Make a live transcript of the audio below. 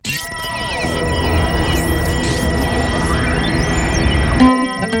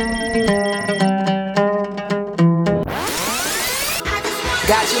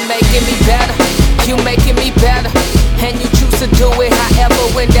do it however,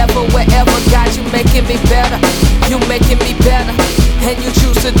 whenever, wherever. God, you making me better. You making me better. And you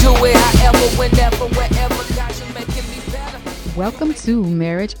choose to do it however, whenever, wherever. God, you making me better. Welcome to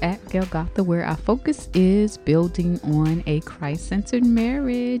Marriage at Golgotha, where our focus is building on a Christ-centered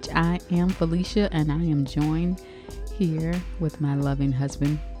marriage. I am Felicia, and I am joined here with my loving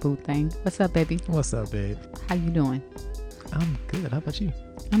husband, Boo Thang. What's up, baby? What's up, babe? How you doing? I'm good. How about you?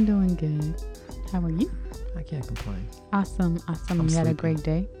 I'm doing good. How are you? I can't complain. Awesome. I'm You had a sleepy. great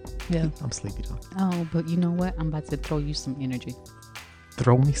day? Yeah, I'm sleepy though. Oh, but you know what? I'm about to throw you some energy.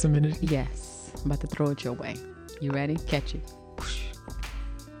 Throw me some energy. Yes. I'm about to throw it your way. You ready? Catch it.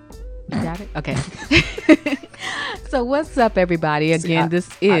 You got it? Okay. So what's up, everybody? Again, this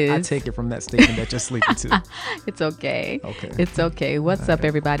is... I take it from that statement that you're sleepy too. It's okay. Okay. It's okay. What's up,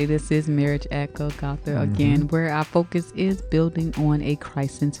 everybody? This is Marriage at Golgotha again, where our focus is building on a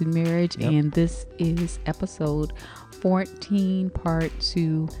Christ-centered marriage. Yep. And this is episode 14, part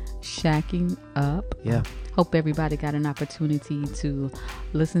 2, Shacking Up. Yeah. Hope everybody got an opportunity to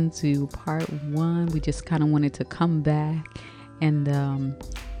listen to part 1. We just kind of wanted to come back and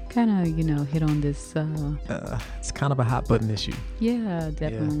kind of, hit on this. It's kind of a hot button issue. Yeah,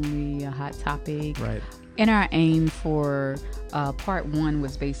 definitely a hot topic. Right. And our aim for part 1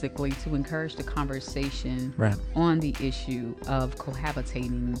 was basically to encourage the conversation Right. on the issue of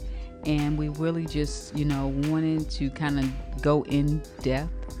cohabitating. And we really just, wanted to kind of go in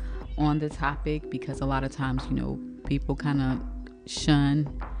depth on the topic because a lot of times, people kind of shun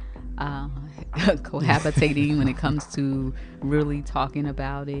cohabitating when it comes to really talking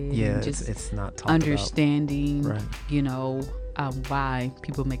about it. Yeah, and just it's not talked understanding, Right. why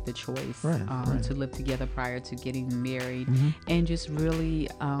people make the choice Right. to live together prior to getting married, Mhm. and just really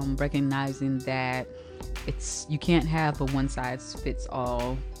recognizing that you can't have a one size fits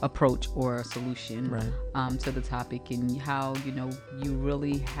all approach or a solution Right. to the topic, and how you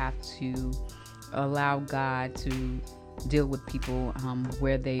really have to allow God to deal with people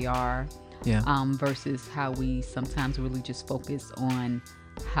where they are. Yeah. Versus how we sometimes really just focus on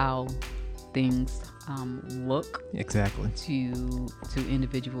how things look Exactly. to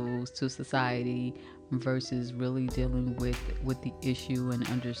individuals, to society, versus really dealing with the issue and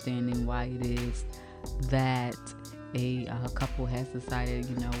understanding why it is that a couple has decided,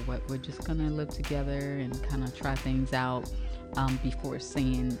 what, we're just gonna live together and kind of try things out before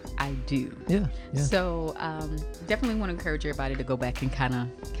saying I do. Yeah. So definitely want to encourage everybody to go back and kind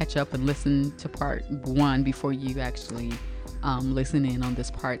of catch up and listen to part 1 before you actually listen in on this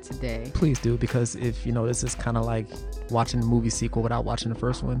part today. Please do, because if this is kind of like watching a movie sequel without watching the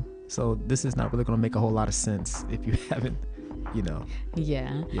first one. So this is not really going to make a whole lot of sense if you haven't,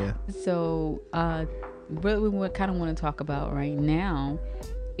 Yeah. Yeah. So really what kind of want to talk about right now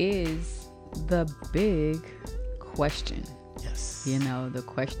is the big question. Yes. The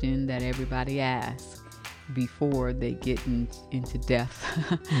question that everybody asks before they get into depth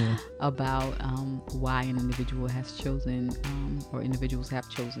Yeah. about why an individual has chosen or individuals have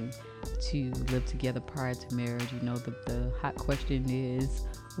chosen to live together prior to marriage. The hot question is,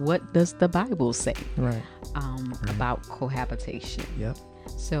 what does the Bible say Right. about cohabitation? Yep.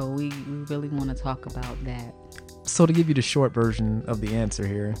 So we really want to talk about that. So to give you the short version of the answer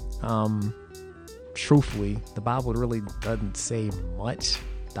here, truthfully, the Bible really doesn't say much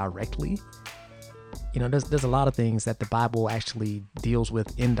directly. There's a lot of things that the Bible actually deals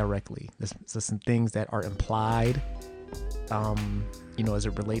with indirectly. There's some things that are implied, as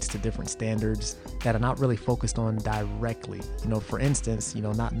it relates to different standards that are not really focused on directly. For instance,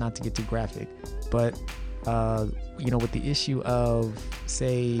 not to get too graphic, but with the issue of,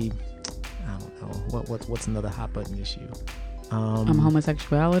 say, I don't know, what's another hot button issue?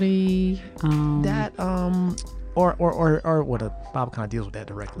 Homosexuality. That or what a Bible kind of deals with that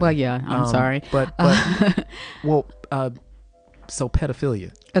directly. Well, yeah, I'm sorry. But so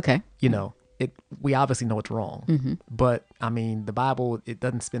pedophilia, Okay. we obviously know it's wrong, Mm-hmm. but I mean, the Bible, it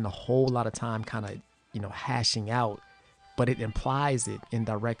doesn't spend a whole lot of time kind of, hashing out, but it implies it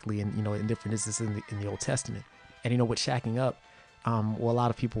indirectly in different instances in the Old Testament. And, with shacking up, a lot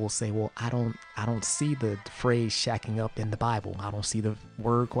of people will say, well, I don't see the phrase shacking up in the Bible. I don't see the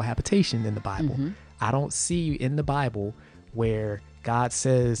word cohabitation in the Bible. Mm-hmm. I don't see in the Bible where God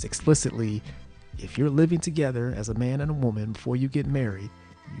says explicitly, if you're living together as a man and a woman before you get married,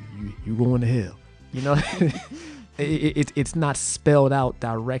 you going to hell. It's not spelled out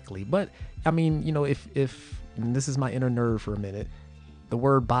directly. But I mean, if and this is my inner nerd for a minute, the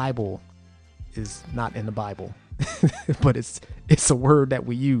word Bible is not in the Bible, but it's a word that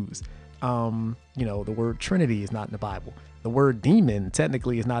we use. The word Trinity is not in the Bible. The word demon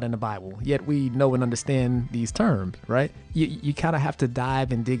technically is not in the Bible, yet we know and understand these terms, right? You kind of have to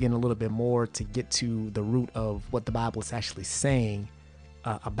dive and dig in a little bit more to get to the root of what the Bible is actually saying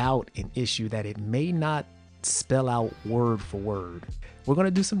about an issue that it may not spell out word for word. We're going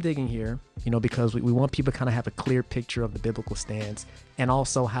to do some digging here, because we want people to kind of have a clear picture of the biblical stance and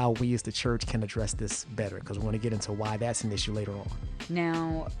also how we as the church can address this better, because we're going to get into why that's an issue later on.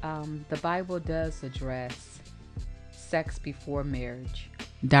 Now, the Bible does address sex before marriage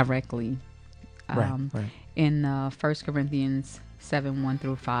directly. Right. In 1 Corinthians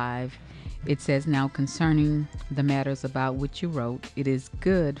 7:1-5, it says, "Now concerning the matters about which you wrote, it is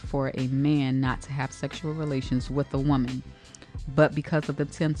good for a man not to have sexual relations with a woman. But because of the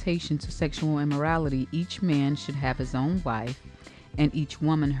temptation to sexual immorality, each man should have his own wife, and each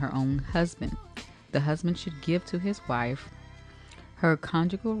woman her own husband. The husband should give to his wife her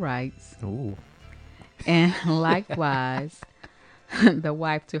conjugal rights, Ooh. and likewise the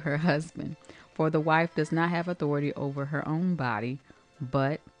wife to her husband. For the wife does not have authority over her own body,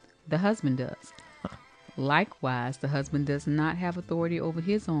 but the husband does. Likewise, the husband does not have authority over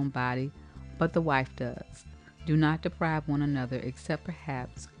his own body, but the wife does. Do not deprive one another, except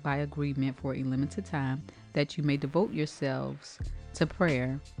perhaps by agreement for a limited time, that you may devote yourselves to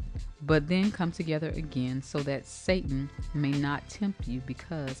prayer, but then come together again, so that Satan may not tempt you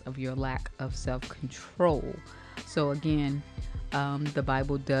because of your lack of self-control." So again, the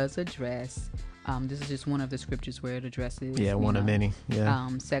Bible does address, this is just one of the scriptures where it addresses One of many.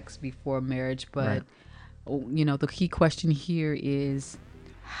 sex before marriage. But Right. the key question here is,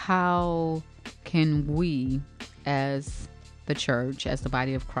 how can we as the church, as the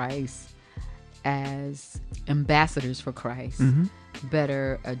body of Christ, as ambassadors for Christ,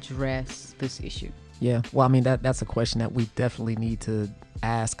 better address this issue? Yeah. Well, I mean, that's a question that we definitely need to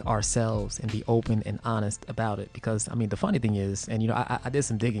ask ourselves and be open and honest about it. Because, I mean, the funny thing is, and, I did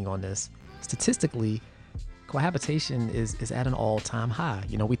some digging on this. Statistically, cohabitation is at an all-time high.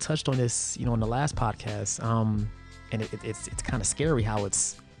 We touched on this, in the last podcast. And it's kind of scary how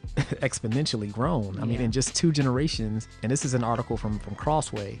it's exponentially grown. I mean, in just 2 generations, and this is an article from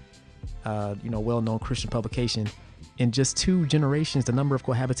Crossway, well-known Christian publication. In just 2 generations, the number of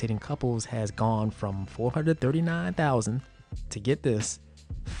cohabitating couples has gone from 439,000 to, get this,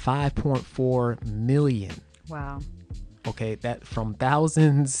 5.4 million. Wow. Okay, that from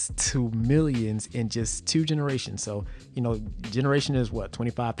thousands to millions in just 2 generations. So, generation is what,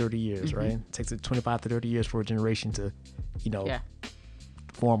 25, 30 years, right? It takes 25 to 30 years for a generation to,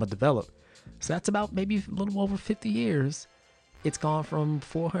 form or develop. So that's about maybe a little over 50 years. It's gone from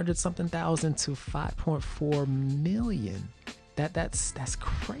 400 something thousand to 5.4 million. That's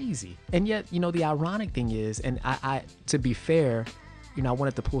crazy. And yet, the ironic thing is, and I to be fair, I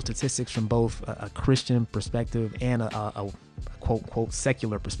wanted to pull statistics from both a Christian perspective and a quote unquote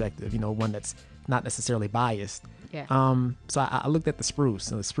secular perspective, one that's not necessarily biased. Yeah. So I looked at the Spruce.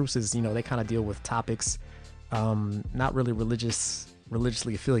 So the Spruce is, they kind of deal with topics not really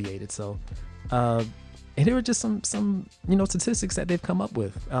religiously affiliated. So and here are just some statistics that they've come up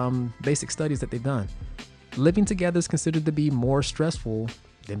with, basic studies that they've done. Living together is considered to be more stressful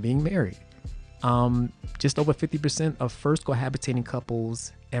than being married. Just over 50% of first cohabitating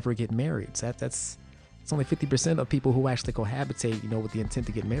couples ever get married. So it's only 50% of people who actually cohabitate, with the intent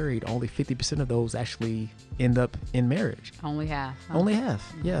to get married. Only 50% of those actually end up in marriage. Only half. Huh? Only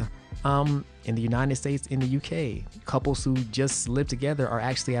half, yeah. In the United States, in the UK, couples who just live together are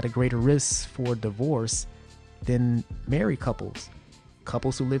actually at a greater risk for divorce than married couples.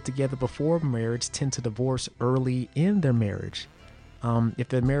 Couples who live together before marriage tend to divorce early in their marriage. If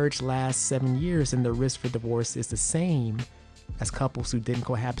their marriage lasts 7 years, then the risk for divorce is the same as couples who didn't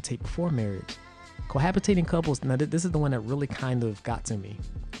cohabitate before marriage. Cohabitating couples, now this is the one that really kind of got to me.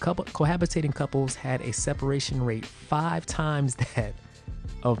 Cohabitating couples had a separation rate 5 times that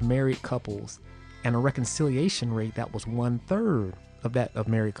of married couples, and a reconciliation rate that was 1/3 of that of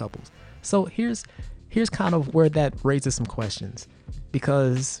married couples. So here's kind of where that raises some questions,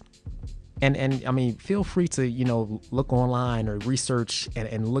 because and I mean, feel free to look online or research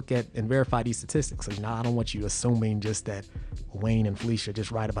and look at and verify these statistics. So I don't want you assuming just that Wayne and Felicia just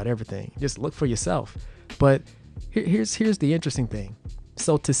write about everything. Just look for yourself. But here's the interesting thing.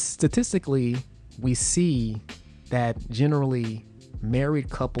 So statistically, we see that generally married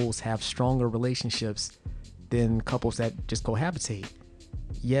couples have stronger relationships than couples that just cohabitate.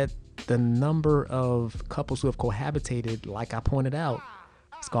 Yet the number of couples who have cohabitated, like I pointed out,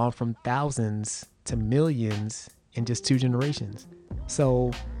 it's gone from thousands to millions in just 2 generations.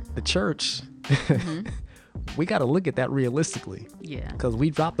 So the church, we got to look at that realistically. Yeah. Because we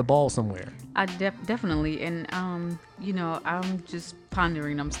dropped the ball somewhere. I definitely. And, you know, I'm just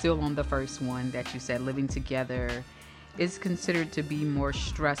pondering, I'm still on the first one that you said, living together is considered to be more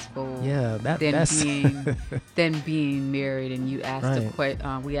stressful than being married. And you asked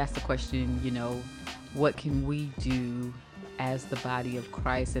we asked the question, you know, what can we do as the body of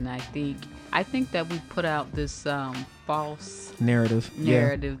Christ? And I think that we put out this false narrative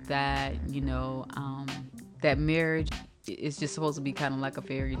that, you know, that marriage is just supposed to be kind of like a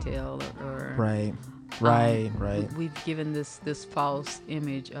fairy tale or right. We've given this false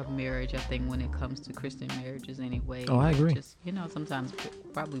image of marriage, I think, when it comes to Christian marriages anyway. Oh, I agree. Just, you know, sometimes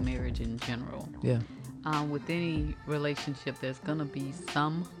probably marriage in general. Yeah. With any relationship, there's going to be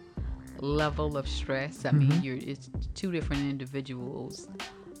some level of stress. I mean, it's two different individuals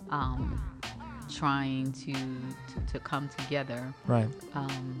trying to come together. Right.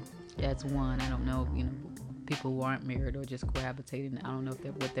 As one. I don't know, you know, people who aren't married or just cohabitating, I don't know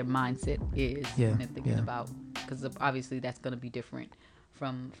what their mindset is when they're thinking about, because obviously that's going to be different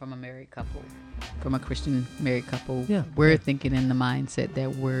from a married couple, from a Christian married couple. Yeah. We're thinking in the mindset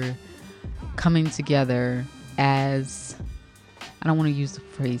that we're coming together as, I don't want to use the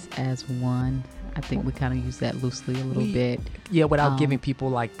phrase as one. I think we kind of use that loosely a little bit. Yeah, without giving people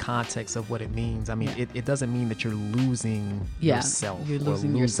like context of what it means. I mean, it doesn't mean that you're losing yourself. You're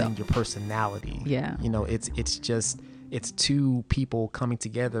losing your personality. Yeah. You know, it's just, it's two people coming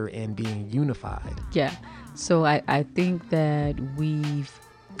together and being unified. Yeah. So I think that we've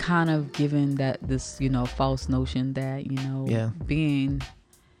kind of given this, you know, false notion that, you know, being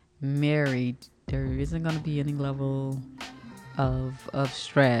married, there isn't going to be any level of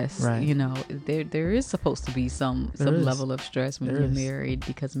stress. Right. You know, there is supposed to be some level of stress when you're married,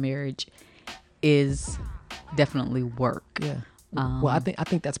 because marriage is definitely work. Yeah. Well, I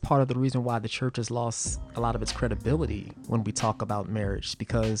think that's part of the reason why the church has lost a lot of its credibility when we talk about marriage,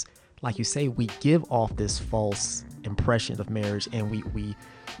 because like you say, we give off this false impression of marriage, and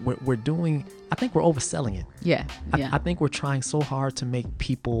we're doing, I think we're overselling it. Yeah. I think we're trying so hard to make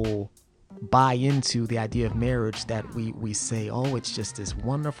people buy into the idea of marriage that we say, oh, it's just this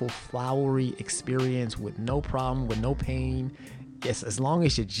wonderful flowery experience with no problem, with no pain. Yes, as long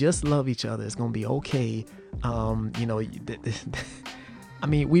as you just love each other, it's gonna be okay. You know, I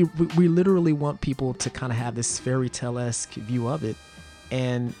mean, we literally want people to kind of have this fairy tale-esque view of it,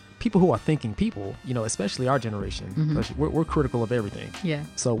 and people who are thinking people, you know, especially our generation, we're critical of everything. Yeah.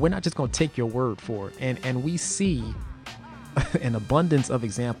 So we're not just gonna take your word for it, and we see an abundance of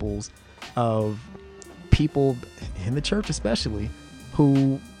examples of people in the church especially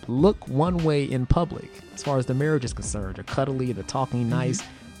who look one way in public as far as the marriage is concerned. They're cuddly, they're talking nice,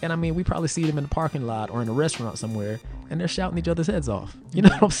 and I mean, we probably see them in the parking lot or in a restaurant somewhere, and they're shouting each other's heads off. You know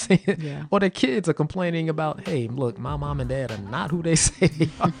what I'm saying? Yeah. Or their kids are complaining about, hey, look, my mom and dad are not who they say they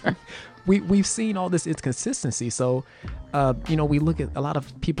are. We've seen all this inconsistency. So, you know, a lot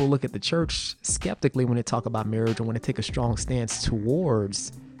of people look at the church skeptically when they talk about marriage, or when they take a strong stance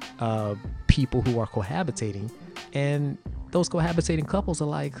towards people who are cohabitating, and those cohabitating couples are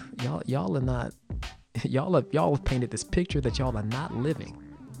like, y'all have painted this picture that y'all are not living.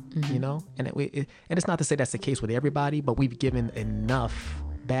 You know, and and it's not to say that's the case with everybody, but we've given enough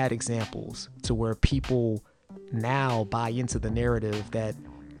bad examples to where people now buy into the narrative that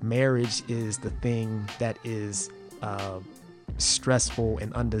marriage is the thing that is stressful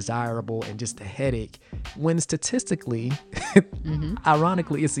and undesirable and just a headache, when statistically,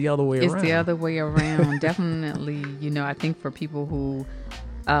 ironically, it's the other way around. It's the other way around. Definitely. You know, I think for people who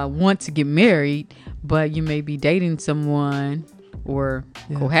want to get married, but you may be dating someone or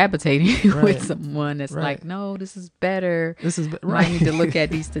cohabitating with someone that's like, no, this is better. This is right. I need to look at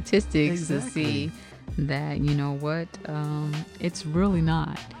these statistics to see that, you know what, it's really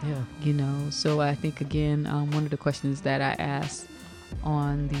not. Yeah. You know, so I think, again, one of the questions that I asked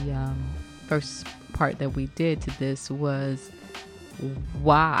on the first part that we did to this was,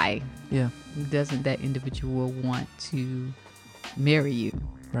 why doesn't that individual want to marry you?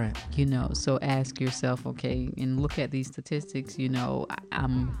 Right. You know, so ask yourself, okay, and look at these statistics. You know,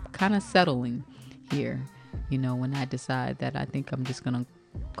 I'm kind of settling here, you know, when I decide that I think I'm just going to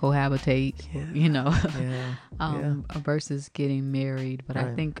cohabitate, you know, versus getting married. But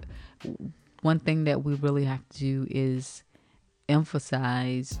I think one thing that we really have to do is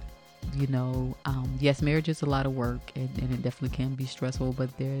emphasize, you know, yes, marriage is a lot of work, and it definitely can be stressful, but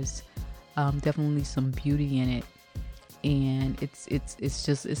there's definitely some beauty in it. And it's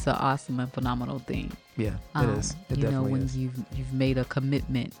an awesome and phenomenal thing. Yeah, it is. It you know, when is. you've made a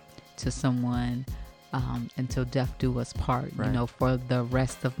commitment to someone, until death do us part. Right. You know, for the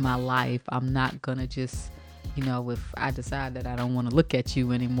rest of my life, I'm not gonna just you know, if I decide that I don't want to look at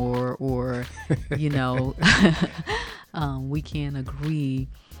you anymore, or, you know, we can agree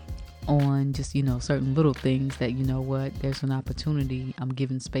on just, you know, certain little things that, you know what, there's an opportunity. I'm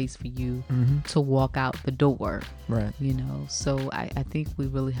giving space for you to walk out the door. Right. You know, so I think we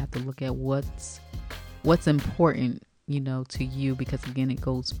really have to look at what's important, you know, to you, because again, it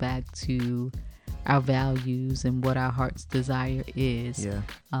goes back to our values and what our heart's desire is. Yeah.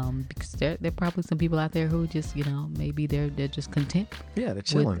 Because there are probably some people out there who just, you know, maybe they're just content. Yeah, they're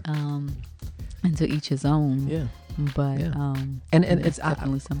chilling. With, and to each his own. Yeah. But Yeah. And it's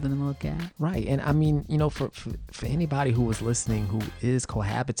definitely something to look at. Right. And I mean, you know, for anybody who was listening who is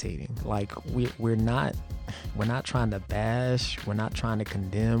cohabitating, like we're not trying to bash, we're not trying to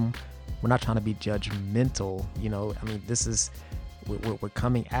condemn, we're not trying to be judgmental. You know, I mean, this is we're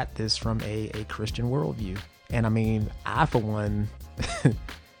coming at this from a Christian worldview. And I mean, I for one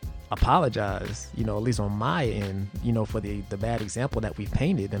apologize, you know, at least on my end, you know, for the bad example that we've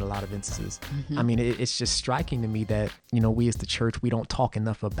painted in a lot of instances. I mean, it's just striking to me that, you know, we as the church, we don't talk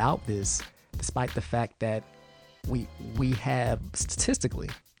enough about this, despite the fact that we have statistically,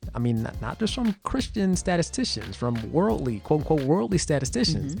 I mean, not just from Christian statisticians, from worldly, quote unquote, worldly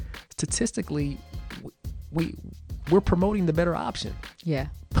statisticians, statistically, we're promoting the better option. Yeah.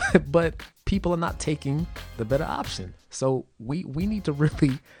 But people are not taking the better option. So we need to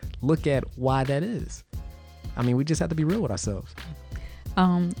really look at why that is. I mean, we just have to be real with ourselves.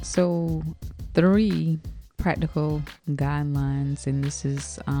 So 3 practical guidelines, and this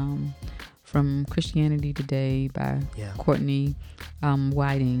is from Christianity Today by Courtney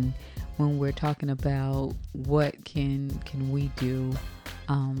Whiting, when we're talking about what can we do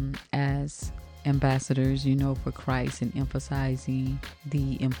as ambassadors, you know, for Christ, and emphasizing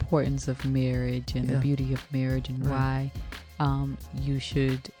the importance of marriage and the beauty of marriage, and why you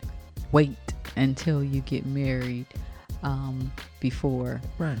should wait until you get married before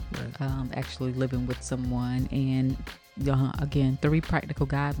actually living with someone. And again, 3 practical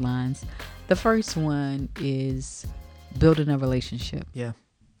guidelines. The first one is building a relationship. You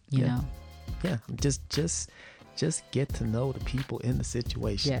know. Yeah. Just get to know the people in the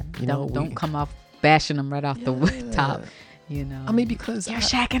situation. Yeah. You don't come off bashing them right off the top. You know. I mean, because you're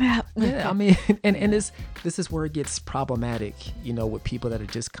shacking up. Yeah. I mean, and this is where it gets problematic. You know, with people that are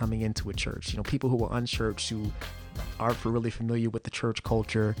just coming into a church. You know, people who are unchurched, who aren't really familiar with the church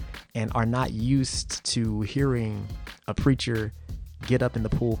culture and are not used to hearing a preacher get up in the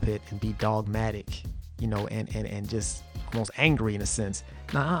pulpit and be dogmatic. You know, and just almost angry in a sense.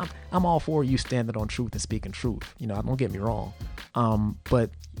 Now, I'm all for you standing on truth and speaking truth. You know, don't get me wrong.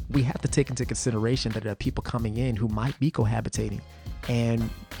 But we have to take into consideration that there are people coming in who might be cohabitating. And,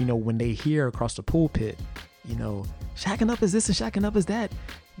 you know, when they hear across the pulpit, you know, shacking up is this and shacking up is that,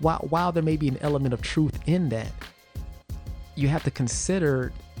 while there may be an element of truth in that, you have to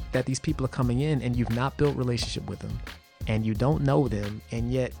consider that these people are coming in and you've not built relationship with them and you don't know them,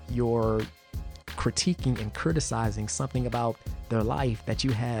 and yet you're critiquing and criticizing something about their life that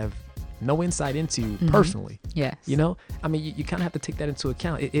you have no insight into personally. Yes. You know, I mean, you kind of have to take that into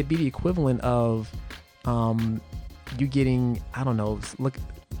account. It'd be the equivalent of you getting, I don't know, look,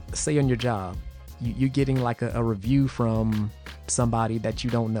 say on your job, you getting like a review from somebody that you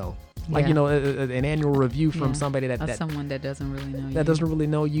don't know. Like, you know, an annual review from somebody that someone that doesn't really know you. That doesn't really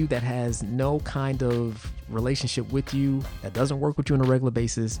know you, that has no kind of relationship with you, that doesn't work with you on a regular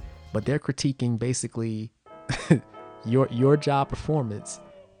basis, but they're critiquing basically your job performance.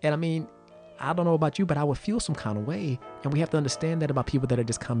 And I mean, I don't know about you, but I would feel some kind of way. And we have to understand that about people that are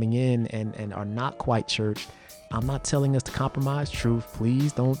just coming in and are not quite church. I'm not telling us to compromise truth.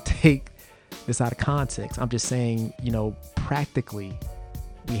 Please don't take this out of context. I'm just saying, you know, practically,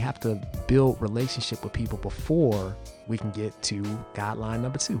 we have to build relationship with people before we can get to guideline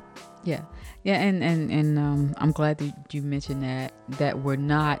number 2. Yeah. And I'm glad that you mentioned that we're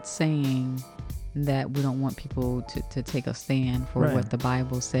not saying that we don't want people to take a stand for what the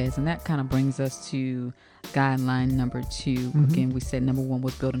Bible says. And that kind of brings us to guideline number 2. Again, we said number 1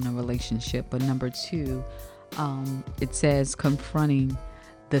 was building a relationship, but number 2, it says confronting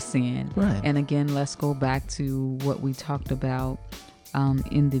the sin. And again, let's go back to what we talked about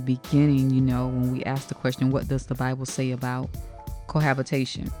in the beginning, you know, when we asked the question, what does the Bible say about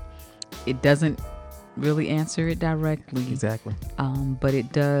cohabitation? It doesn't really answer it directly. Exactly. But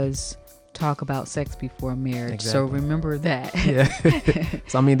it does talk about sex before marriage. Exactly. So remember that. Yeah.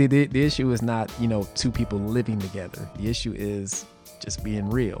 So, I mean, the issue is not, you know, 2 people living together. The issue is just being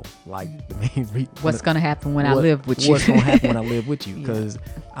real. Like, the main what's going to happen when I live with you? What's going to happen when I live with you? Because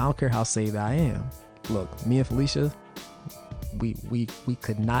I don't care how saved I am. Look, me and Felicia, we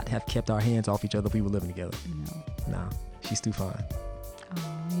could not have kept our hands off each other if we were living together. No. Nah, she's too fine.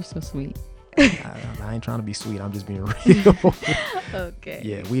 Oh, you're so sweet. I ain't trying to be sweet. I'm just being real. Okay.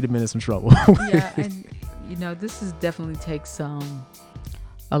 Yeah, we'd have been in some trouble. Yeah, and this is definitely takes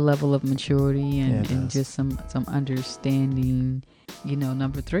a level of maturity and, Yeah, it and does. just some understanding.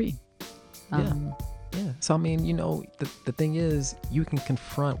 Number 3. Yeah. So I mean, the thing is, you can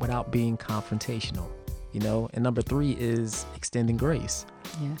confront without being confrontational. And number 3 is extending grace.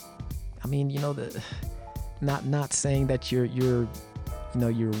 Yeah. I mean, not saying that you're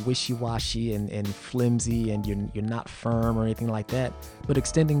wishy-washy and flimsy and you're not firm or anything like that, but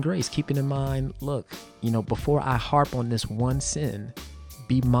extending grace, keeping in mind, look, before I harp on this one sin,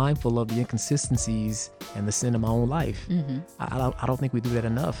 be mindful of the inconsistencies and the sin of my own life. Mm-hmm. I don't think we do that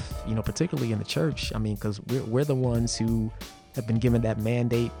enough, particularly in the church. I mean, because we're the ones who have been given that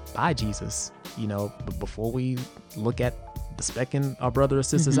mandate by Jesus, but before we look at the speck in our brother or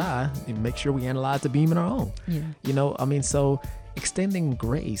sister's eye, make sure we analyze the beam in our own. Yeah. So extending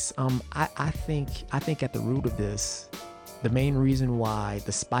grace, I think at the root of this, the main reason why,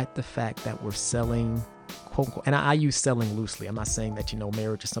 despite the fact that we're selling, quote unquote, and I use selling loosely, I'm not saying that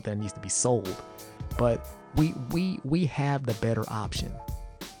marriage is something that needs to be sold, but we have the better option,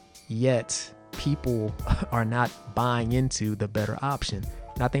 yet people are not buying into the better option.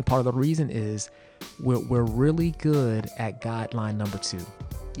 And I think part of the reason is we're really good at guideline number 2.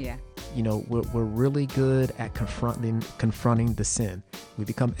 Yeah. We're really good at confronting the sin. We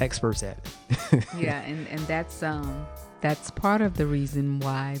become experts at it. Yeah, and that's part of the reason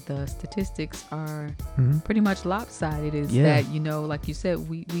why the statistics are pretty much lopsided. Is that like you said,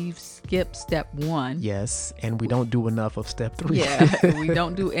 we've skipped step 1. Yes, and we don't do enough of step 3. Yeah, we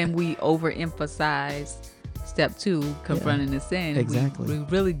don't do, and we overemphasize step 2, confronting the sin. Exactly. We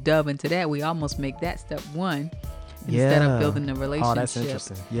really dub into that. We almost make that step 1 instead of building the relationship. Oh, that's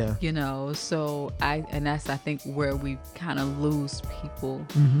interesting. Yeah. So I think where we kind of lose people.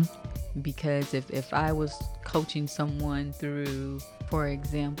 Because if I was coaching someone through, for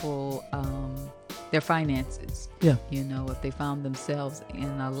example, their finances, if they found themselves in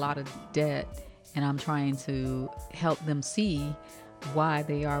a lot of debt, and I'm trying to help them see why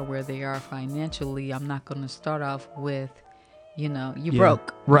they are where they are financially, I'm not going to start off with, you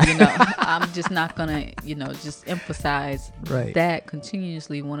broke. Right. I'm just not going to, just emphasize that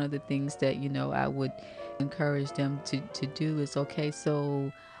continuously. One of the things that, I would encourage them to do is, okay,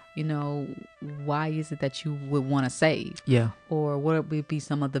 so why is it that you would want to save? Yeah. Or what would be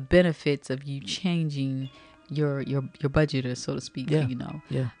some of the benefits of you changing your budget, so to speak? Yeah.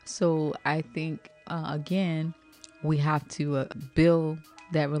 Yeah. So I think again, we have to build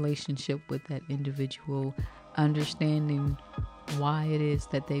that relationship with that individual, understanding why it is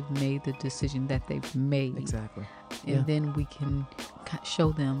that they've made the decision that they've made. Exactly. And then we can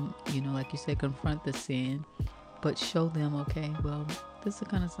show them, like you said, confront the sin, but show them, okay, well, this is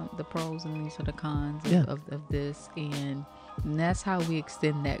kind of the pros and these are the cons of this. And that's how we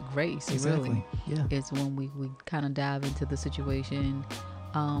extend that grace, really. Yeah. Is when we kind of dive into the situation,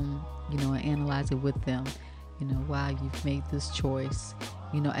 and analyze it with them, why you've made this choice,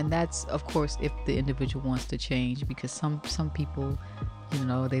 and that's, of course, if the individual wants to change, because some people,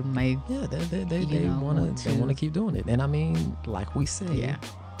 they may, they want to keep doing it. And I mean, like we say,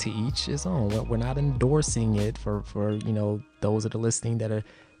 to each his own. We're not endorsing it for those that are listening that are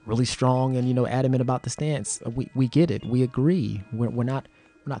really strong and adamant about the stance. We get it. We agree. We're not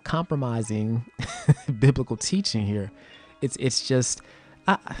compromising biblical teaching here. It's just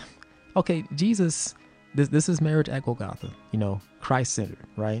okay. Jesus, this is marriage at Golgotha. Christ-centered,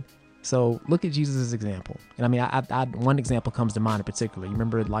 right? So look at Jesus' example. And I mean, I one example comes to mind in particular. You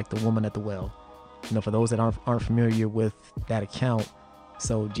remember, like, the woman at the well. For those that aren't familiar with that account.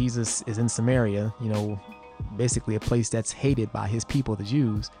 So Jesus is in Samaria, basically a place that's hated by his people, the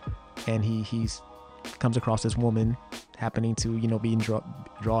Jews, and he comes across this woman happening to be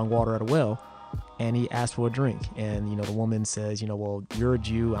drawing water at a well, and he asks for a drink, and the woman says, well, you're a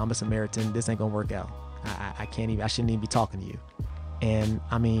Jew, I'm a Samaritan, this ain't gonna work out. I shouldn't even be talking to you. And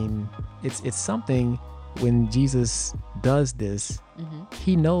I mean, it's something. When Jesus does this,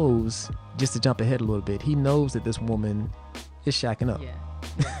 he knows, just to jump ahead a little bit, he knows that this woman is shacking up.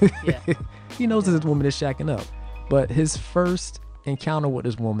 Yeah. He knows that this woman is shacking up, but his first encounter with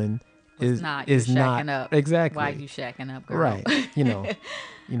this woman is not up. Exactly. Why are you shacking up, girl? Right.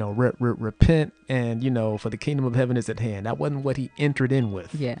 Repent, and for the kingdom of heaven is at hand. That wasn't what he entered in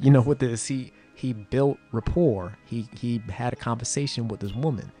with. Yeah. With this, he built rapport. He had a conversation with this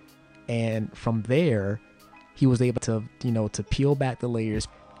woman, and from there, he was able to to peel back the layers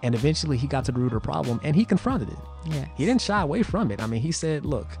And eventually he got to the root of the problem and he confronted it. Yes. He didn't shy away from it. I mean, he said,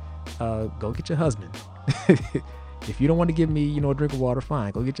 look, go get your husband. If you don't want to give me, a drink of water,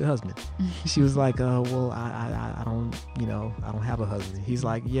 fine, go get your husband. She was like, well, I don't, I don't have a husband. He's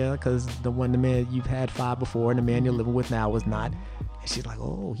like, yeah, because the man you've had 5 before and the man you're living with now is not. And she's like,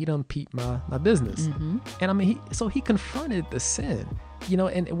 oh, he done peeped my business. And I mean, he confronted the sin,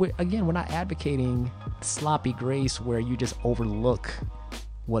 and we're not advocating sloppy grace where you just overlook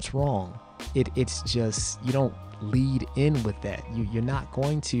what's wrong. It's just, you don't lead in with that. You're not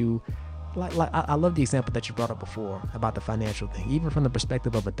going to, like I love the example that you brought up before about the financial thing. Even from the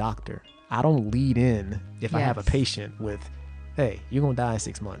perspective of a doctor, I don't lead in if I have a patient with, hey, you're gonna die in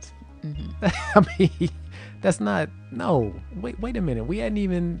 6 months. I mean, that's not, no, wait a minute, we hadn't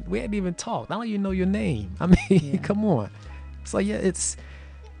even talked, I don't even know your name. I mean, come on. So yeah,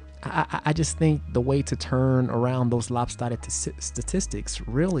 I just think the way to turn around those lopsided statistics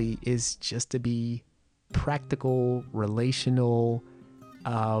really is just to be practical, relational,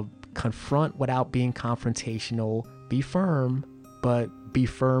 confront without being confrontational, be firm, but be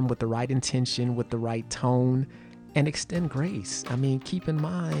firm with the right intention, with the right tone, and extend grace. I mean, keep in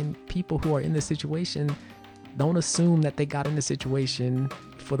mind, people who are in this situation, don't assume that they got in the situation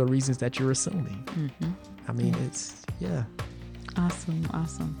for the reasons that you're assuming. I mean, it's, Awesome.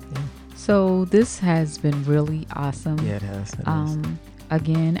 Yeah. So this has been really awesome. Yeah, it has.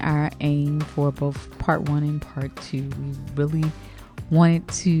 Again, our aim for both part 1 and part 2, we really wanted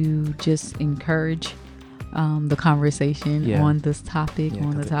to just encourage the conversation on this topic,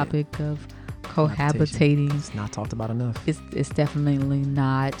 on the topic of cohabitating. It's not talked about enough. It's definitely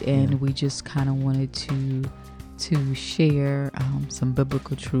not, and we just kind of wanted to share some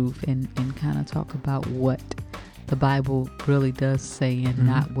biblical truth and kind of talk about what the Bible really does say and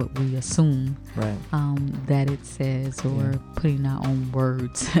not what we assume that it says, or putting our own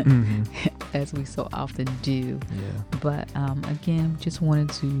words as we so often do. But again, just wanted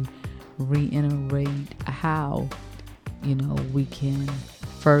to reiterate how we can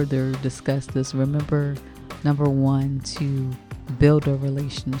further discuss this. Remember, number 1, to build a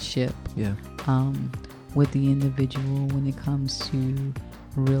relationship with the individual when it comes to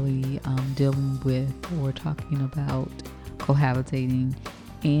really dealing with or talking about cohabitating.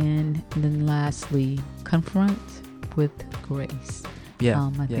 And then lastly, confront with grace.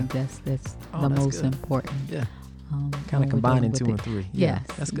 I think that's the most important. Kind of combining 2 and 3. Yes,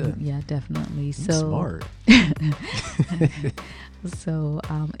 that's good. Yeah, definitely. You're so smart. So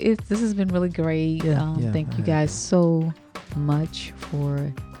this has been really great. Thank you guys so much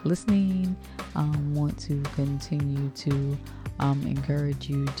for listening. Want to continue to encourage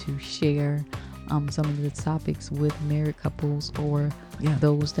you to share some of the topics with married couples or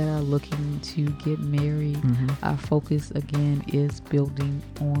those that are looking to get married. Our focus again is building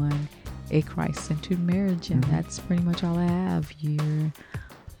on a Christ-centered marriage, and that's pretty much all I have. You're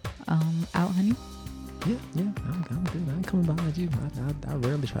out, honey? Yeah, I'm good. I ain't coming behind you. I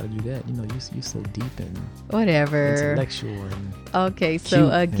rarely try to do that. You're so deep and whatever, intellectual and okay.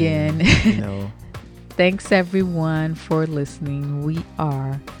 So again, and, thanks everyone for listening. We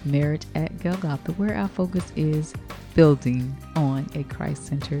are Marriage at Golgotha, where our focus is building on a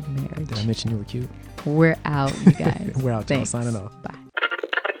Christ-centered marriage. Did I mention you were cute? We're out, you guys. We're out, y'all. Thanks. Signing off. Bye.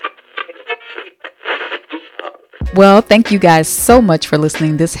 Well, thank you guys so much for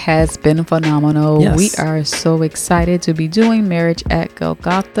listening. This has been phenomenal. Yes. We are so excited to be doing Marriage at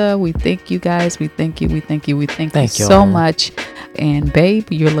Golgotha. We thank you guys. We thank you. We thank you. We thank you so much. And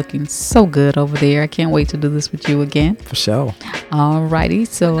babe, you're looking so good over there. I can't wait to do this with you again. For sure. Alrighty.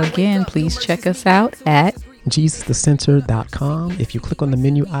 So again, please check us out at JesusTheCenter.com. If you click on the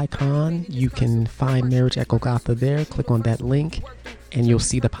menu icon, you can find Marriage at Golgotha there. Click on that link and you'll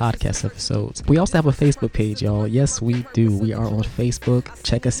see the podcast episodes. We also have a Facebook page, y'all. Yes, we do. We are on Facebook.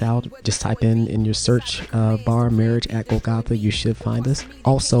 Check us out. Just type in your search bar Marriage at Golgotha. You should find us.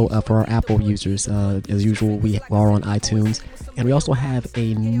 Also, for our Apple users, as usual, we are on iTunes. And we also have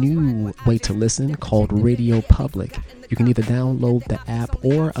a new way to listen called Radio Public. You can either download the app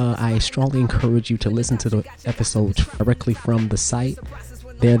or I strongly encourage you to listen to the episodes directly from the site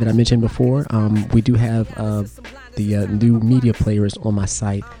there that I mentioned before. We do have the new media players on my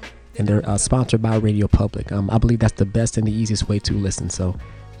site, and they're sponsored by Radio Public. I believe that's the best and the easiest way to listen. So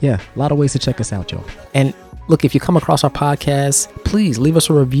yeah, a lot of ways to check us out, y'all. And look, if you come across our podcast, please leave us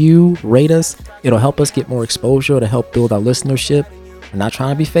a review, rate us. It'll help us get more exposure to help build our listenership. We're not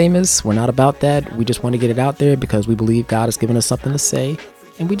trying to be famous. We're not about that. We just want to get it out there because we believe God has given us something to say.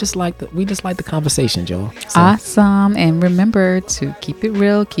 And we just like the conversation, y'all. So. Awesome. And remember to keep it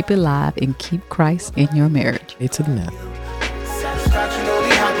real, keep it live, and keep Christ in your marriage. It's to the man.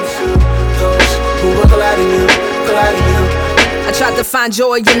 who will collide in you, collide in you. I tried to find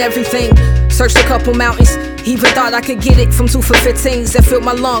joy in everything. Searched a couple mountains. Even thought I could get it from 2 for 15s that filled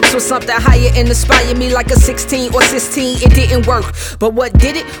my lungs with something higher and inspired me like a 16 or 16. It didn't work, but what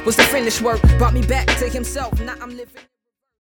did it was the finished work. Brought me back to himself. Now I'm living.